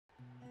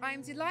I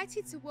am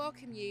delighted to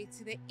welcome you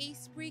to the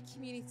Eastbury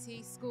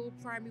Community School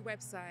primary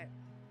website.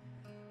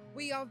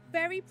 We are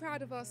very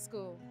proud of our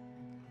school.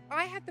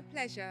 I have the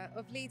pleasure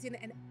of leading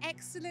an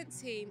excellent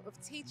team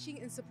of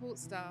teaching and support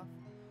staff,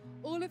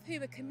 all of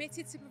whom are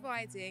committed to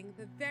providing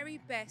the very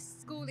best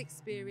school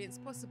experience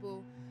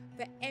possible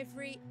for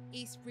every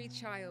Eastbury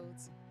child.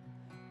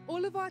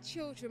 All of our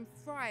children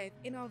thrive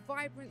in our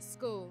vibrant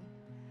school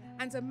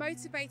and are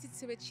motivated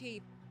to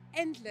achieve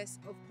endless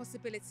of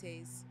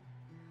possibilities.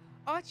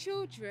 Our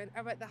children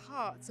are at the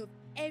heart of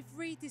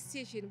every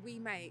decision we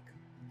make.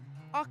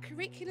 Our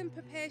curriculum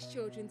prepares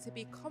children to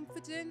be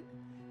confident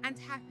and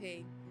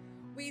happy.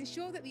 We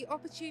ensure that the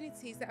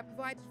opportunities that are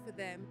provided for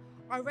them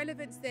are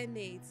relevant to their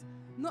needs,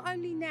 not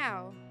only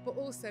now, but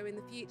also in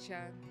the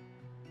future.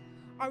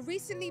 Our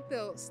recently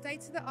built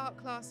state-of-the-art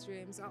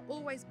classrooms are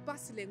always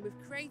bustling with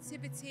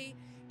creativity,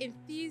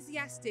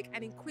 enthusiastic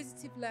and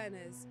inquisitive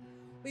learners.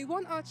 We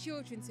want our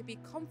children to be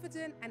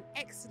confident and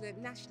excellent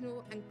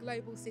national and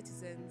global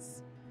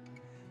citizens.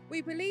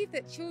 We believe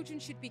that children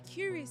should be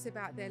curious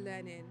about their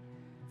learning.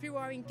 Through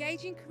our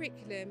engaging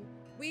curriculum,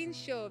 we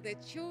ensure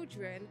that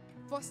children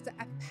foster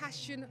a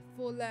passion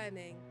for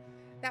learning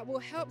that will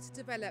help to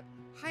develop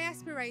high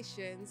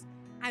aspirations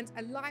and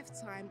a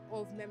lifetime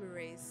of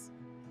memories.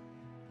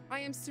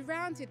 I am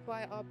surrounded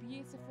by our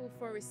beautiful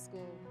Forest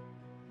School.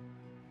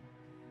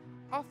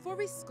 Our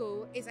Forest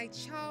School is a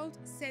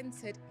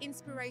child-centred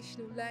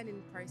inspirational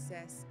learning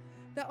process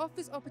that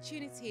offers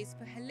opportunities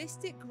for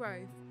holistic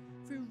growth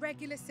through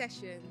regular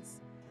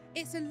sessions.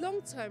 It's a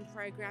long-term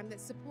programme that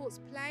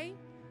supports play,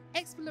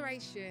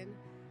 exploration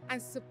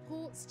and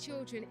supports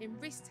children in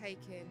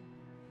risk-taking.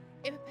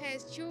 It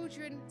prepares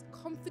children's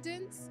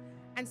confidence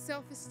and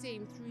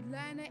self-esteem through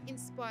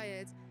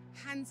learner-inspired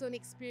hands-on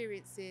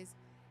experiences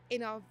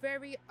in our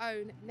very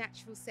own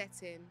natural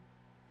setting.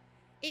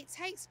 It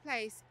takes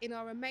place in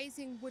our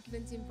amazing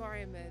woodland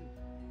environment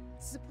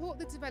to support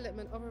the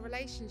development of a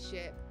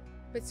relationship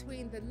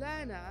between the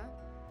learner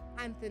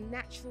and the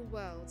natural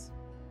world.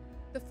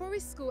 The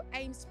Forest School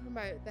aims to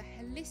promote the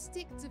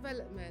holistic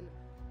development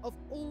of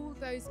all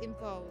those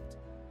involved,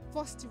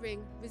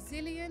 fostering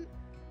resilient,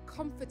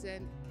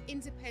 confident,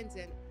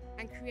 independent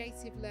and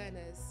creative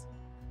learners.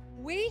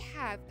 We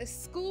have a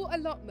school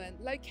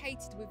allotment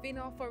located within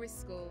our Forest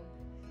School.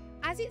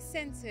 As it's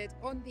centred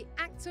on the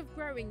act of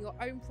growing your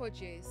own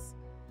produce,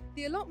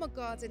 the allotment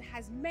garden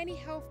has many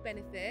health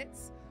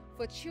benefits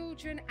for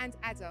children and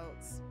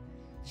adults.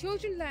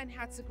 Children learn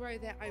how to grow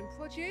their own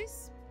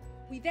produce.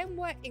 We then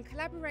work in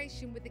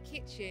collaboration with the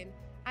kitchen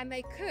and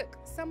they cook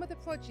some of the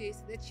produce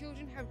that the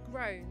children have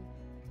grown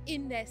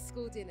in their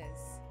school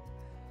dinners.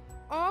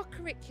 Our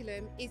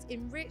curriculum is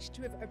enriched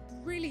with a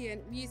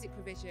brilliant music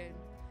provision.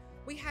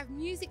 We have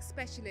music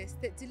specialists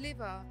that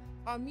deliver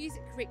our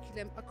music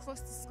curriculum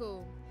across the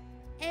school.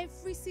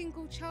 Every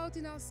single child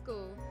in our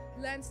school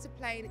learns to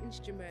play an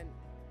instrument.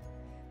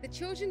 The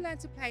children learn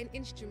to play an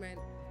instrument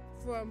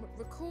from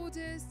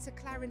recorders to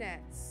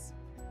clarinets.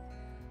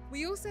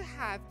 We also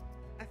have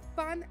a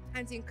fun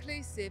and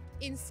inclusive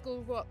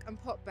in-school rock and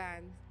pop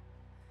band.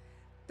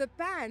 The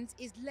band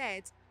is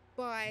led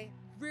by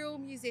real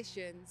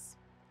musicians.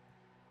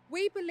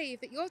 We believe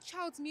that your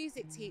child's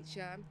music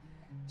teacher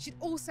should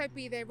also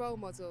be their role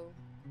model,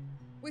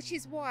 which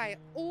is why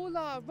all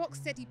our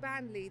rock-steady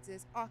band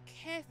leaders are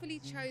carefully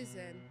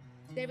chosen.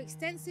 They're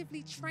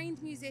extensively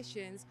trained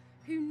musicians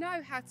who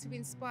know how to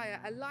inspire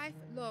a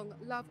lifelong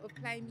love of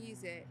playing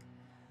music.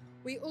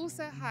 We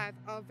also have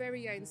our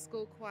very own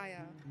school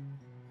choir.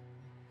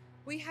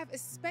 We have a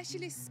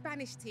specialist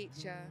Spanish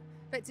teacher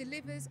that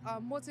delivers our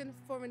modern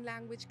foreign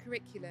language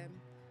curriculum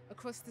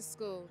across the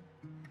school.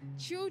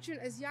 Children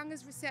as young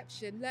as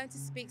reception learn to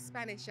speak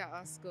Spanish at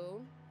our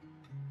school.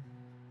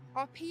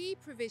 Our PE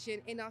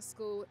provision in our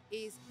school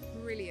is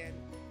brilliant.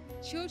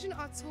 Children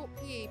are taught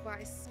PE by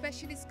a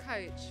specialist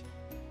coach.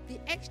 The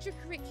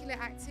extracurricular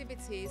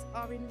activities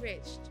are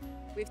enriched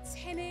with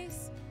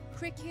tennis,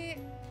 cricket,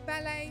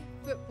 ballet,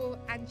 football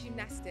and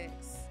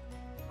gymnastics.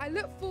 I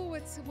look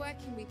forward to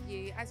working with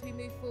you as we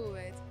move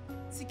forward.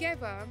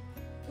 Together,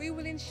 we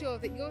will ensure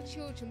that your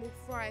children will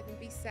thrive and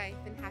be safe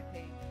and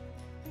happy.